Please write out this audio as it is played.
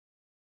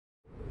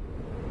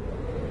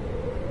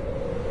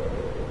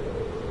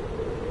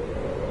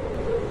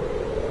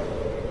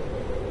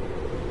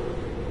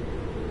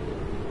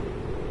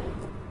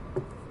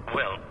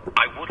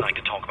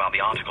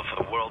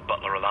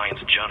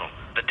journal.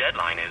 The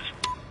deadline is...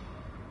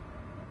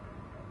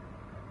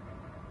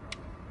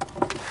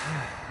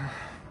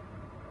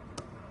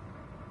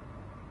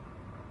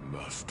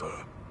 Master.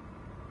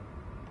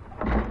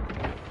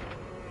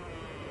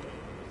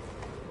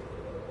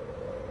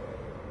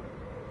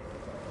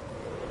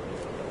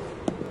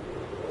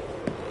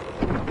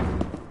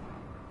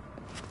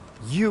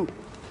 You...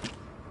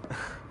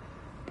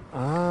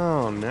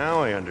 Oh,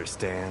 now I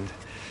understand.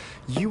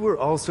 You were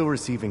also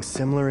receiving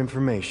similar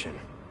information.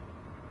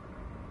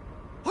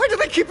 Why do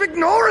they keep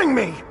ignoring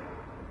me?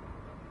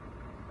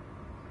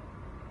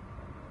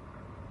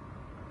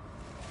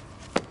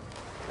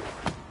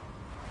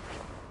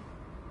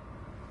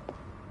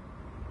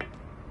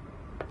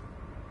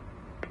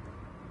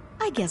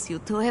 I guess you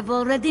two have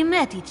already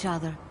met each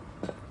other.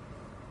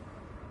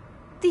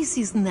 This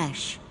is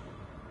Nash,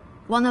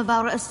 one of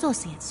our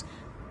associates,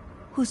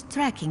 who's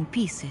tracking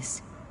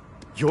pieces.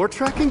 You're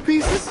tracking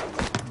pieces?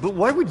 But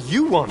why would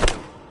you want them?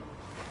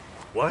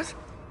 What?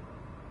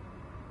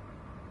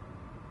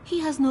 He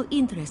has no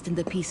interest in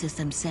the pieces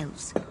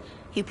themselves.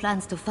 He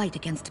plans to fight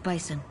against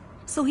Bison,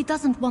 so he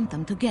doesn't want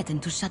them to get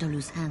into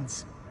Shadowloo's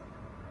hands.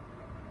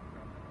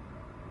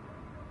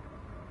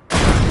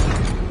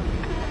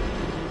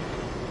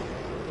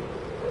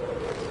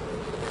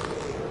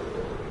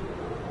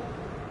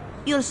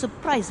 You're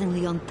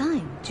surprisingly on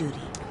time, Judy.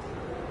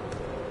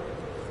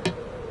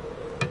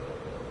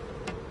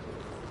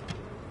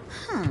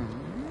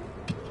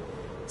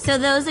 So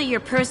those are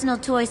your personal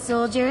toy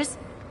soldiers?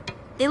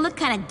 They look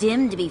kind of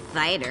dim to be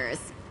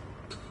fighters.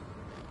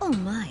 Oh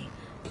my,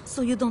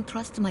 so you don't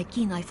trust my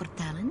keen eye for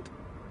talent?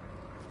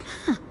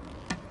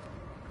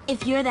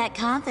 If you're that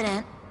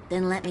confident,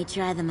 then let me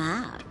try them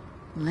out.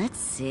 Let's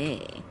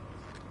see.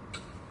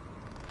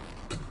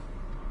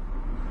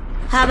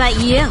 How about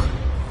you?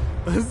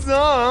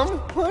 Azam,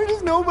 why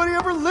does nobody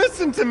ever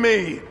listen to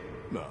me?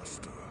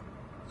 Master.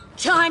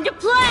 Time to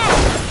play!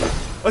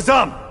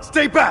 Azam,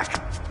 stay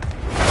back!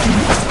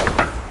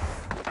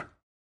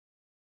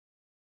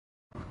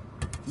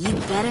 You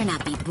better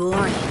not be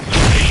boring.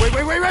 Wait!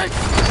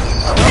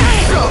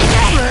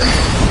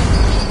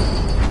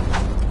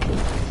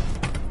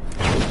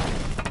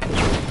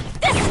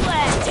 This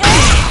way!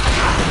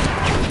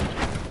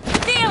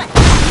 Feel it!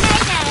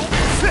 Night-night!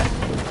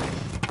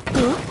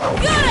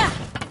 Gonna!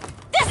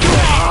 This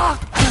way!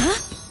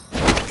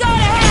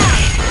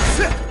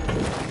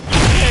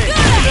 Go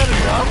to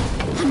hell!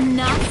 Gonna! I'm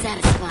not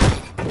satisfied.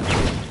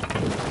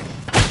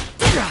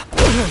 This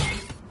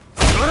way!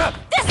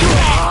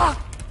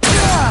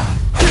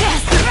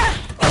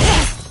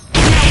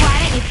 Now why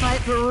don't you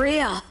fight for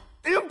real?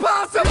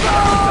 Impossible!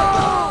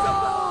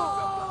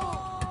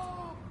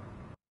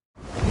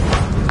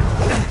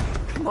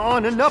 Come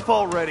on, enough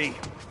already!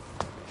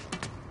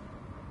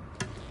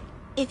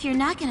 If you're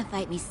not gonna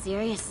fight me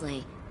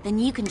seriously, then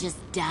you can just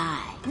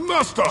die.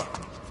 Master!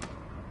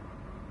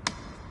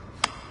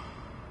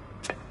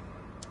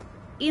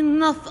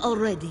 Enough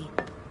already.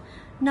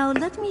 Now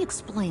let me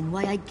explain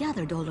why I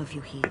gathered all of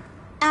you here.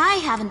 I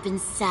haven't been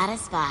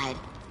satisfied.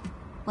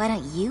 Why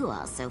don't you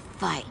also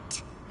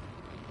fight?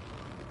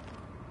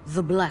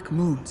 The Black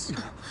Moons.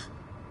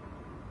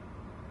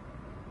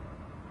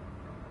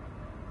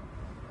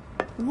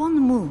 One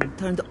moon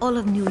turned all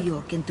of New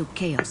York into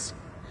chaos.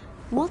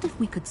 What if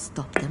we could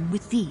stop them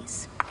with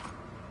these?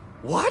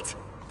 What?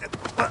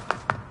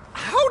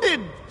 How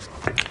did...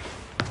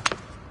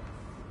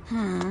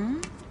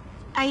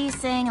 Are you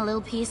saying a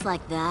little piece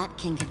like that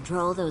can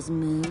control those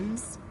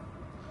moons?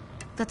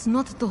 That's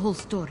not the whole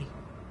story.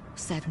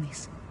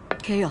 Sadness,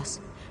 chaos,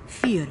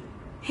 fear,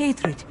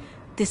 hatred,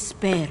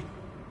 despair.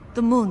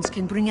 The moons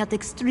can bring out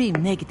extreme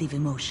negative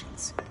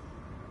emotions.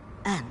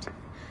 And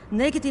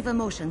negative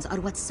emotions are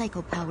what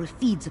psycho power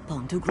feeds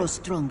upon to grow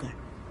stronger.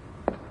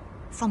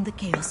 From the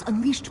chaos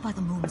unleashed by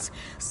the moons,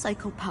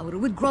 psycho power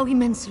would grow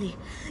immensely.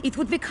 It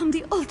would become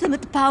the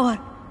ultimate power.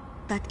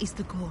 That is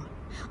the goal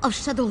of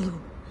Shadowloo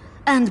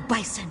and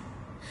Bison.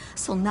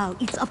 So now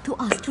it's up to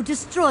us to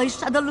destroy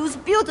Shadowloo's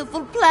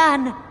beautiful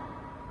plan.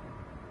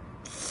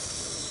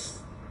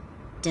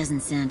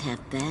 Doesn't sound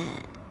half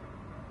bad.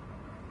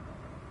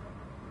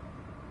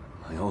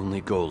 My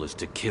only goal is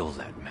to kill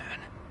that man.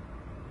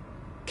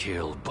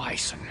 Kill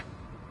Bison.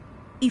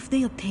 If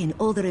they obtain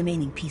all the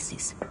remaining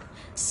pieces,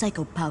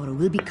 psycho power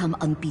will become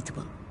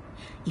unbeatable.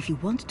 If you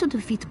want to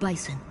defeat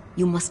Bison,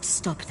 you must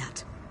stop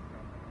that.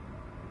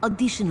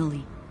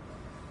 Additionally,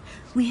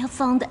 we have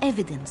found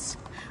evidence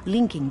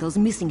linking those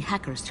missing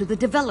hackers to the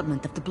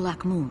development of the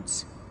Black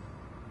Moons.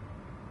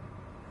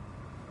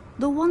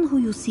 The one who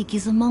you seek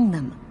is among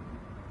them.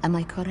 Am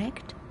I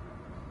correct?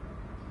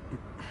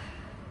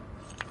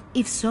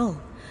 If so,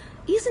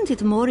 isn't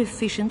it more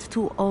efficient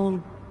to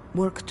all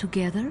work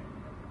together?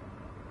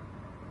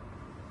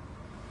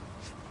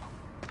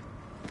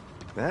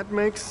 That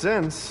makes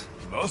sense.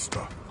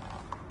 Master.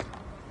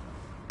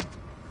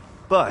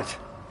 But,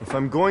 if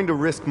I'm going to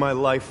risk my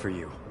life for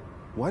you,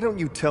 why don't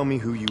you tell me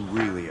who you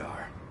really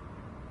are?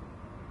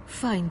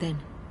 Fine then.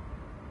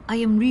 I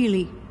am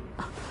really...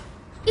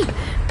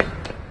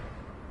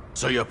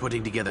 So you're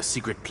putting together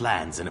secret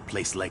plans in a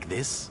place like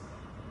this?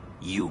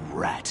 You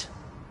rat.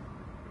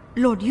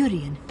 Lord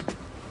Urien.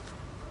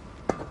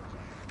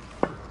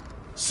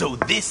 So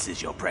this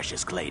is your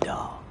precious clay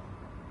doll?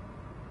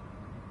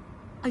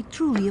 I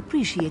truly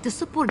appreciate the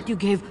support you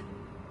gave.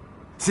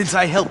 Since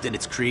I helped in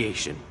its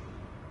creation,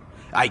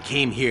 I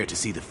came here to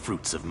see the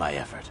fruits of my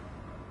effort.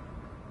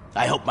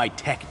 I hope my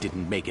tech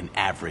didn't make an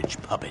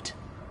average puppet.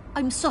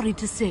 I'm sorry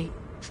to say.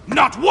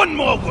 Not one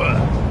more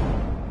word!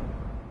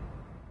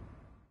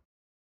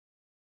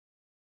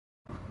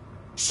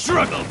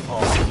 Struggle,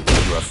 Paul.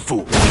 You're a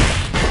fool.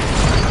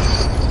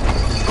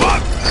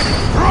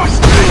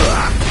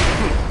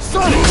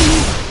 Sonny!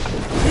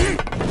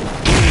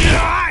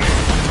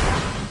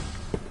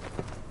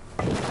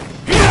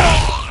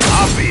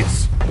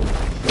 Obvious.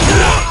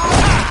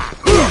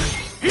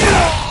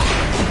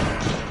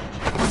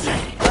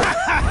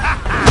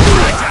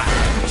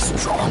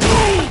 Strong.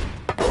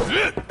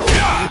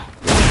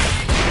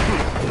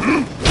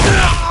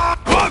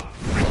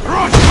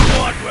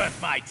 Not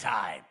worth my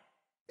time.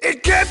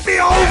 It can't be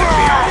over!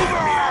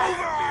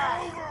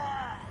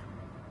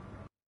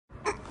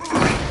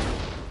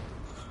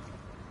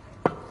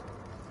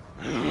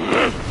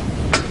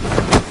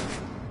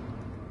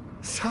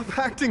 Stop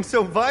acting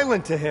so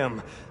violent to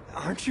him.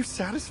 Aren't you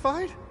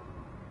satisfied?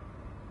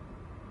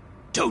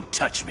 Don't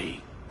touch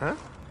me. Huh?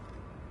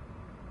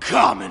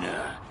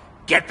 Commoner,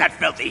 get that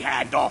filthy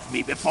hand off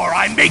me before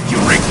I make you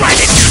regret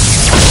it!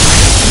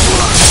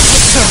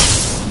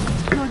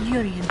 Lord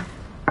Urien,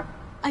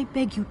 I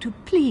beg you to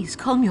please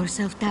calm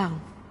yourself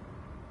down.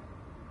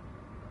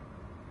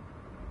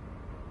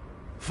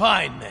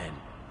 Fine, then.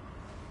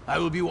 I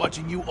will be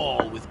watching you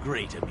all with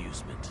great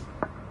amusement.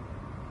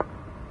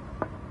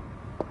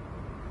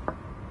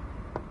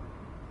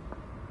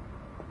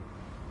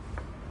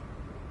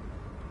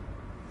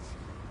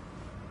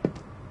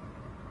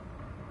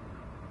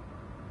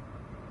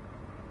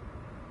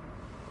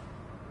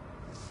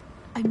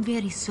 I'm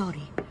very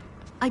sorry.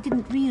 I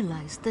didn't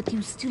realize that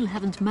you still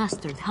haven't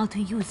mastered how to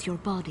use your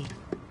body.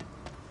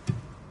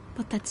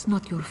 But that's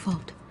not your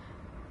fault.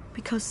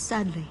 Because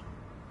sadly,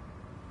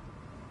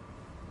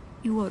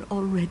 you are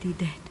already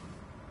dead.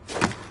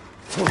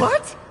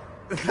 What?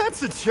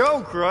 That's a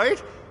joke,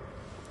 right?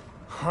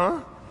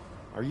 Huh?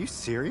 Are you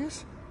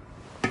serious?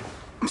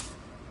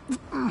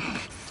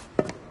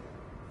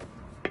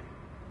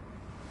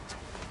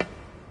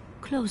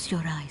 Close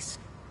your eyes.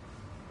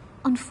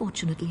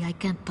 Unfortunately, I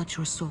can't touch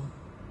your soul,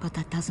 but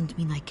that doesn't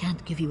mean I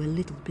can't give you a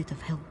little bit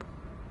of help.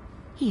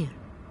 Here.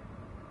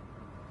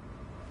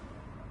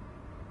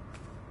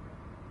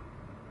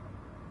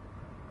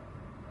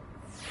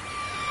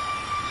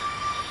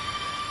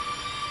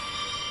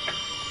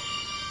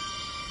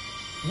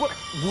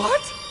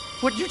 What?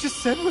 What you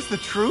just said was the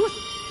truth?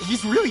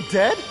 He's really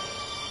dead?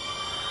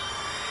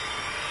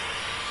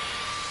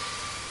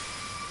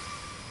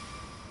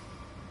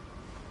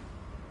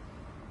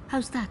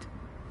 How's that?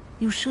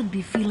 You should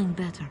be feeling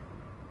better.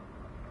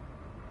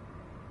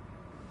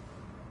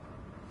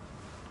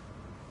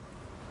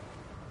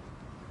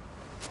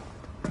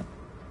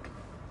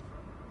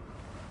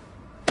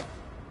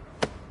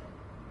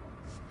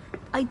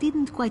 I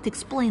didn't quite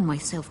explain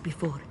myself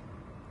before.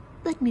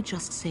 Let me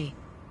just say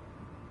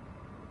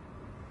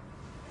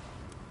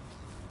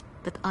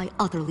that I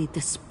utterly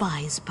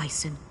despise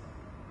Bison.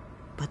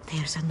 But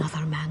there's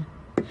another man,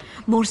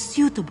 more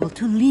suitable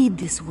to lead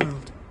this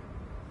world.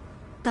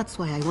 That's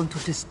why I want to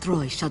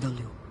destroy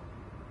Shadowloo.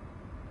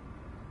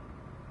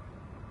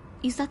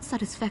 Is that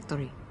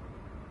satisfactory?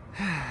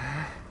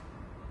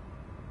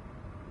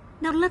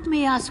 Now let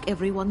me ask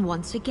everyone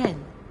once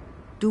again.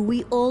 Do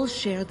we all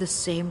share the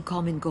same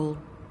common goal?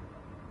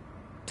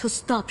 To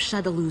stop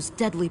Shadowloo's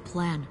deadly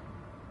plan,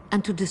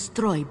 and to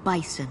destroy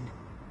Bison.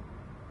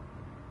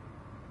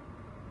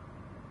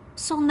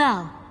 So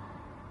now,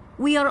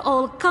 we are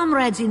all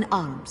comrades in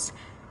arms.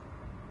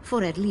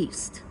 For at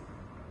least,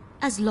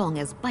 as long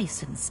as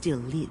Bison still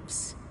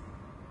lives.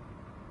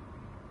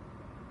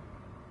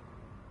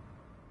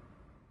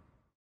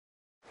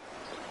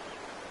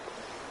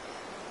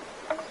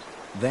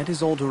 That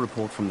is all to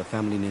report from the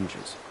family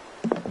ninjas.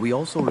 We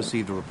also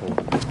received a report.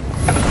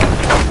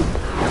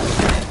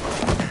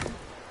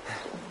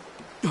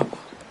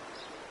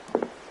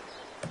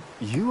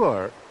 You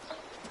are...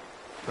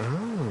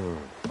 Oh.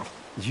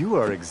 You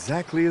are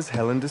exactly as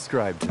Helen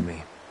described to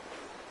me.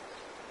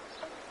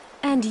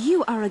 And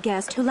you are a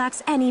guest who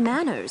lacks any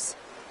manners.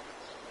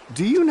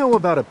 Do you know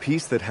about a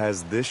piece that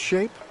has this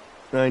shape?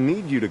 I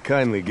need you to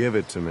kindly give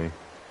it to me.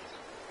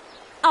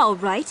 All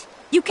right.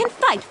 You can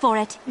fight for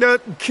it.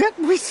 Can't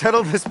we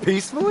settle this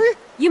peacefully?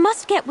 You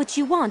must get what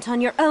you want on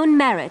your own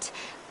merit.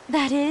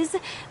 That is,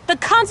 the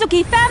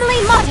Kanzuki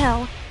family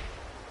motto!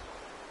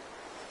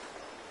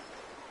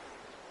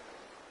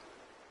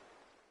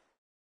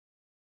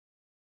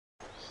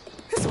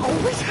 This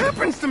always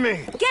happens to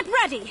me! Get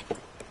ready!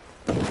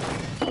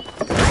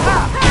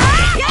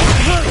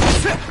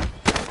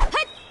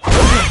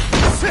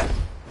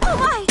 Oh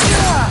my!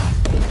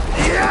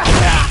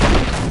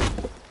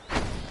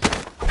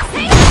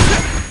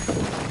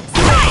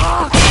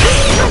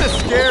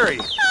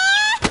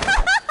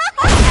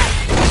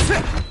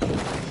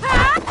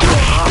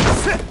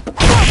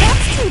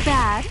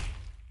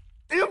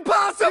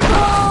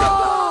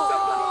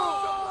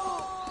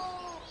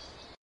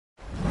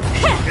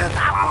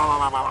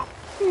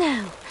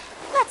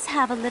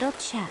 have a little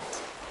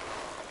chat.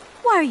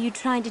 Why are you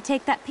trying to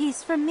take that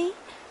piece from me?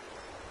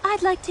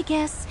 I'd like to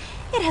guess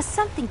it has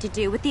something to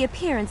do with the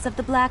appearance of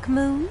the Black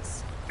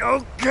Moons.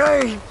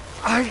 Okay,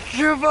 I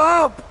give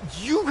up.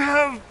 You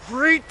have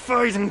great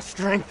fighting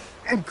strength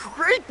and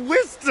great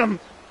wisdom.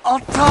 I'll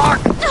talk.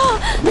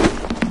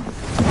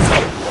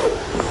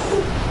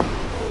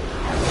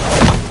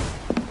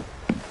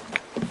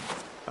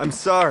 I'm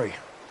sorry,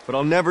 but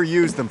I'll never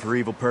use them for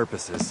evil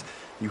purposes.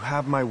 You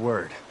have my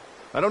word.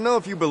 I don't know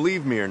if you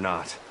believe me or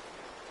not,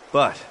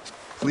 but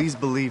please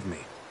believe me.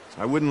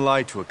 I wouldn't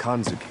lie to a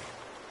Kanzuki.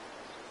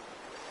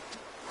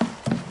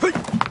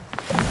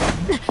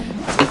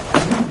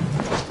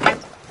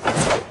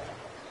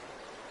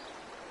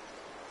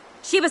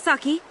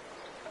 Shibasaki,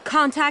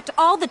 contact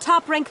all the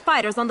top-rank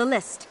fighters on the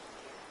list.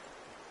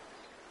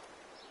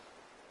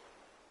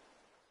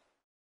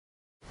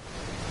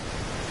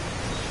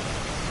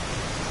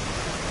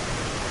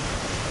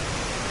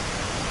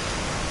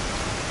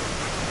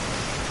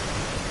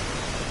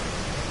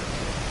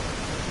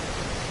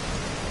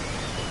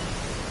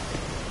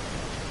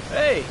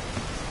 Hey!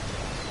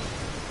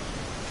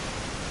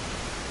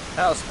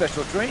 How's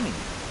special training?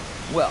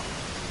 Well,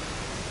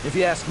 if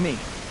you ask me,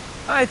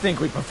 I think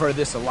we prefer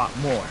this a lot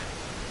more.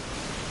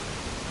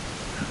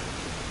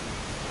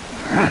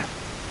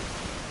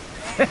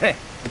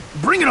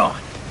 Bring it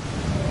on!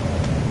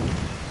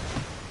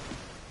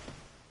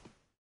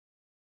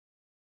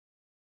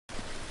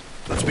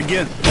 Let's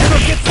begin. Never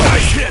get so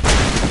nice hit!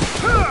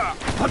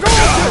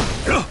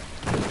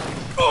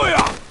 Oh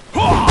yeah!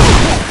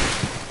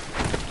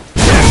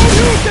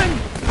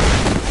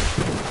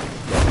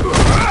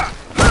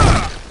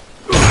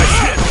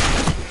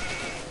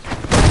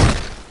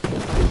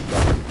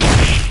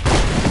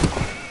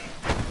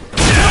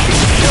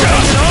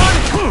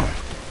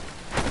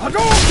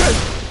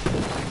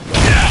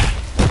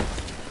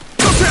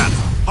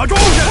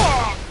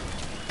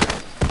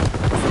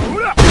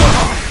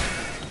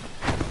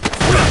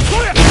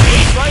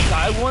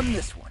 I won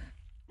this one.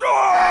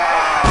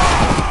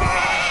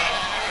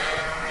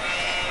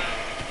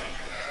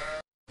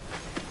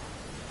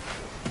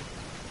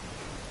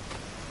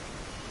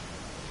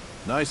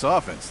 Nice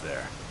offense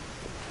there.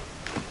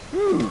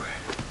 Whew,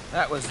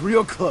 that was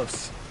real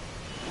close.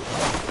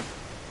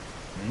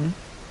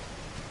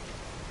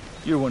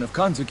 You're one of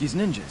Kanzuki's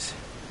ninjas.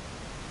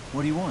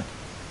 What do you want?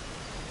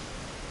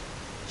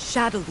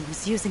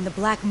 Shadowloo's using the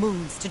Black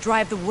Moons to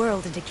drive the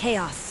world into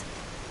chaos.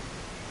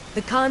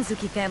 The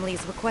Kanzuki family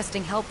is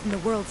requesting help from the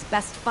world's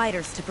best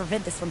fighters to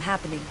prevent this from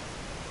happening.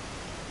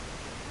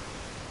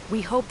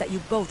 We hope that you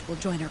both will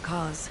join our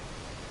cause.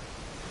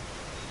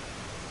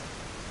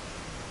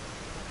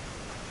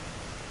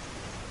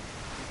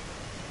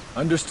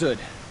 Understood.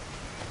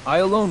 I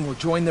alone will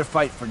join their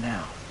fight for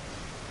now.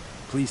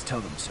 Please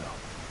tell them so.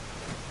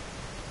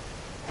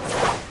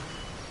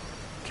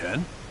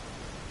 Ken?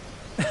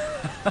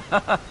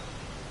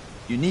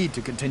 You need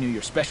to continue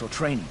your special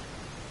training.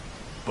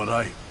 But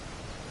I...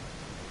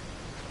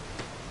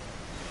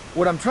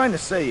 What I'm trying to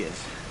say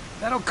is,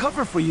 that'll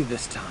cover for you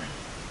this time.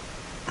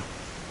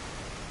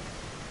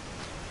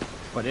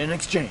 But in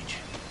exchange,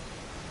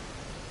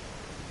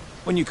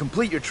 when you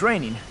complete your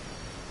training,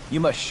 you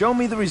must show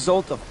me the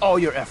result of all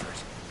your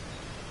effort.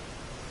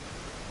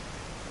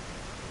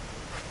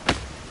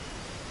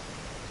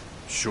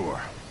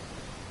 Sure.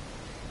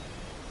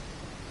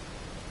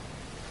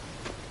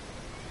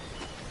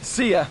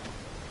 See ya.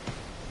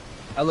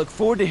 I look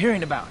forward to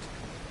hearing about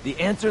the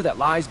answer that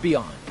lies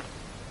beyond.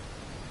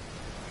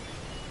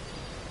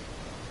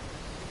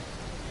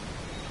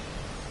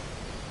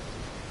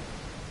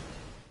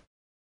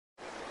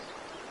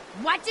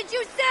 What did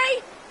you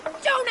say?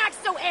 Don't act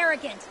so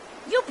arrogant!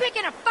 You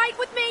picking a fight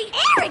with me?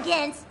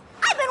 Arrogance?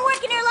 I've been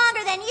working here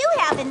longer than you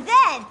have, and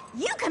then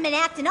you come in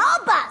acting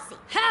all bossy.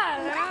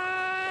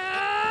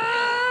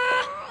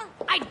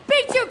 I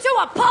beat you to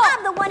a pulp!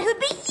 I'm the one who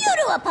beat you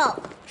to a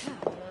pulp!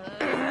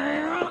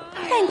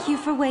 Thank you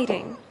for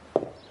waiting.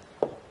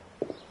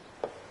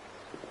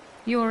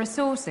 Your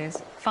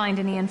resources, find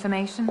any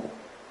information?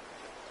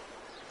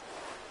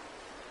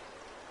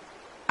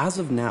 As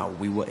of now,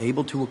 we were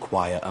able to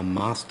acquire a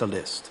master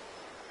list.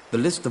 The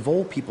list of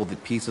all people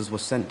that pieces were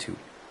sent to.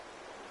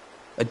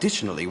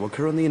 Additionally, we're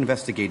currently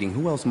investigating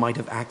who else might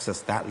have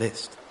accessed that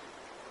list.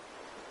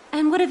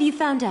 And what have you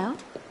found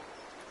out?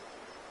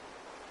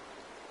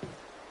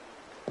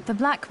 The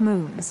Black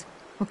Moons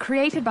were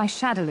created by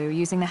Shadaloo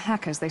using the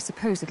hackers they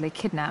supposedly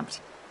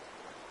kidnapped.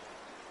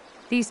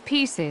 These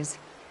pieces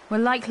were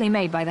likely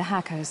made by the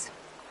hackers.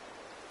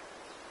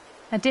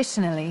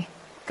 Additionally,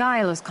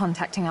 Guile is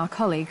contacting our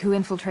colleague who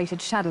infiltrated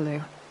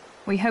Shadaloo.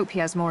 We hope he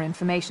has more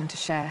information to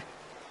share.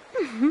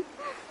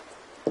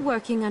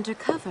 Working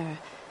undercover.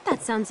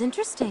 That sounds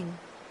interesting.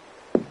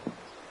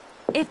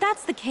 If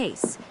that's the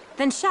case,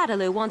 then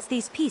Shadaloo wants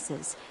these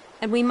pieces,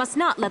 and we must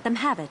not let them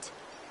have it.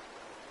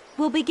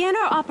 We'll begin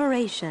our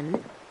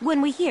operation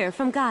when we hear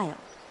from Guile.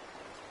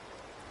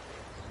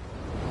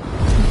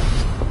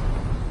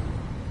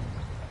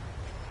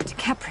 To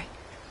Capri.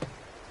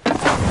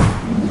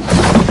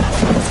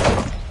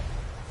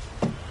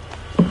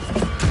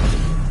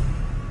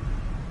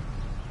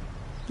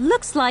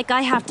 Looks like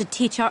I have to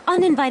teach our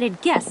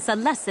uninvited guests a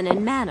lesson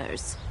in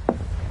manners.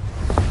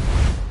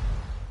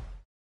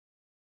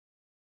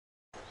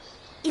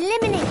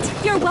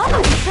 Eliminate! You're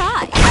welcome to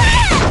try.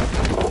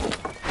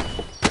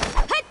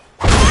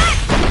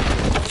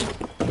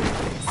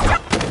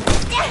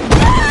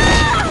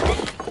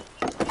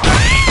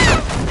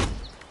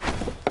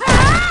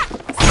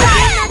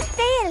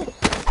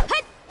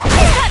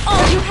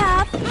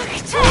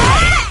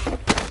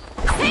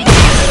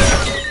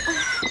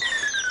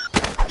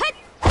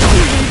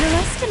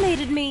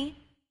 Me.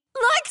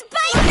 Lord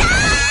Bison!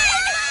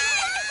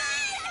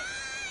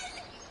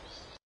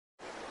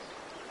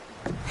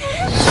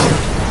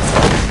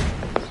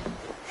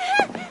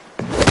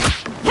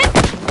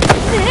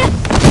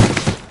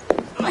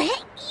 I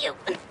hate you.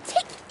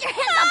 Take your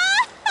hands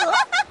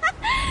off.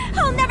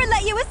 I'll never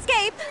let you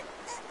escape.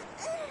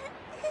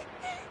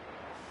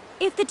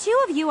 If the two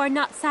of you are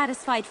not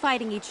satisfied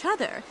fighting each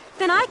other,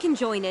 then I can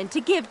join in to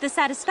give the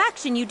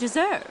satisfaction you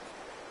deserve.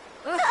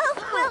 No,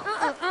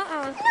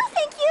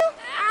 thank you.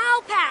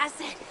 I'll pass.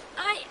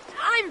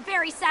 I'm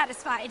very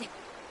satisfied.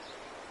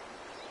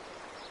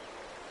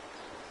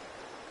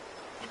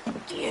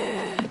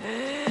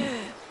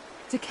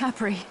 To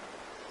Capri.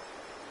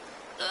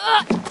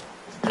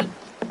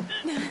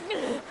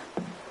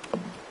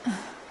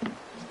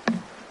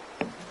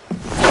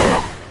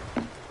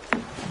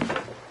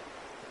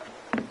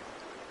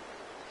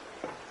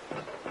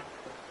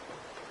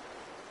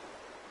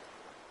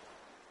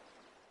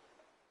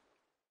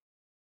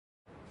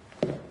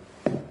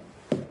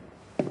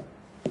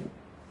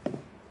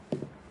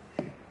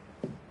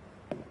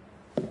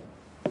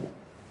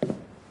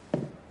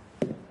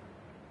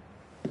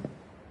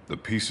 The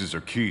pieces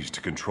are keys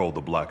to control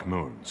the Black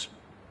Moons.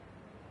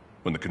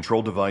 When the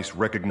control device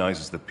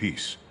recognizes the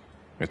piece,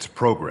 its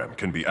program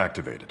can be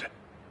activated.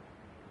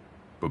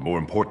 But more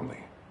importantly,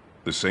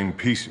 the same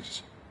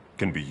pieces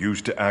can be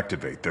used to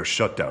activate their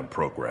shutdown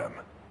program.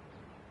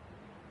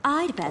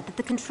 I'd bet that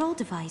the control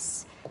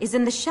device is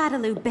in the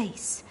Shadaloo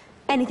base.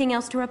 Anything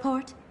else to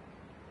report?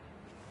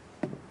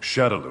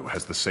 Shadaloo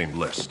has the same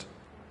list.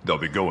 They'll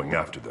be going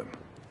after them.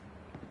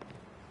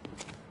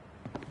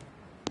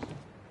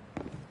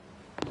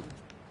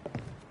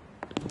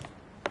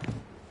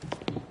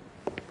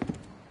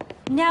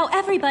 Now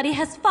everybody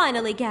has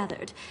finally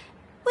gathered,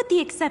 with the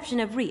exception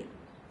of Rio.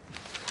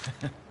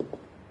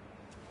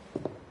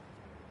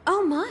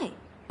 Oh my.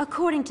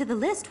 According to the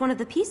list, one of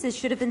the pieces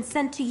should have been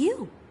sent to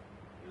you.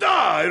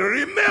 I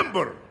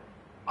remember!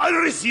 I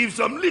received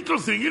some little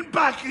thing in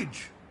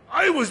package.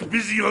 I was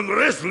busy on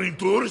wrestling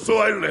tour, so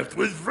I left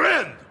with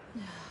friend.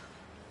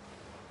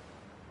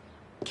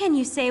 Can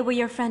you say where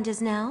your friend is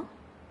now?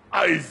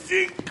 I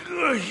think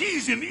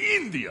he's in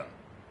India.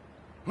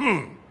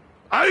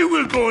 I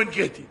will go and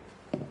get it.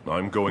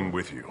 I'm going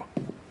with you.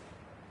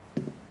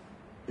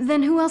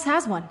 Then who else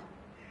has one?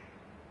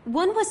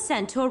 One was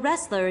sent to a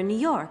wrestler in New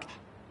York,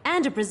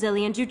 and a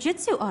Brazilian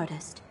jiu-jitsu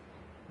artist.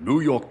 New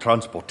York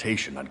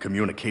transportation and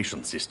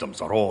communication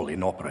systems are all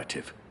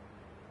inoperative.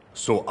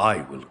 So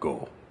I will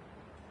go.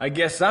 I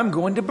guess I'm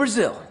going to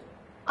Brazil.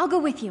 I'll go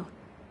with you.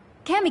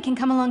 Cammy can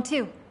come along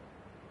too.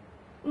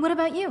 What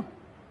about you?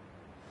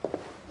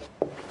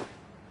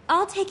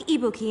 I'll take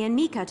Ibuki and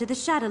Mika to the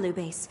Shadaloo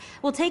base.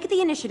 We'll take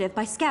the initiative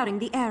by scouting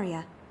the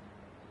area.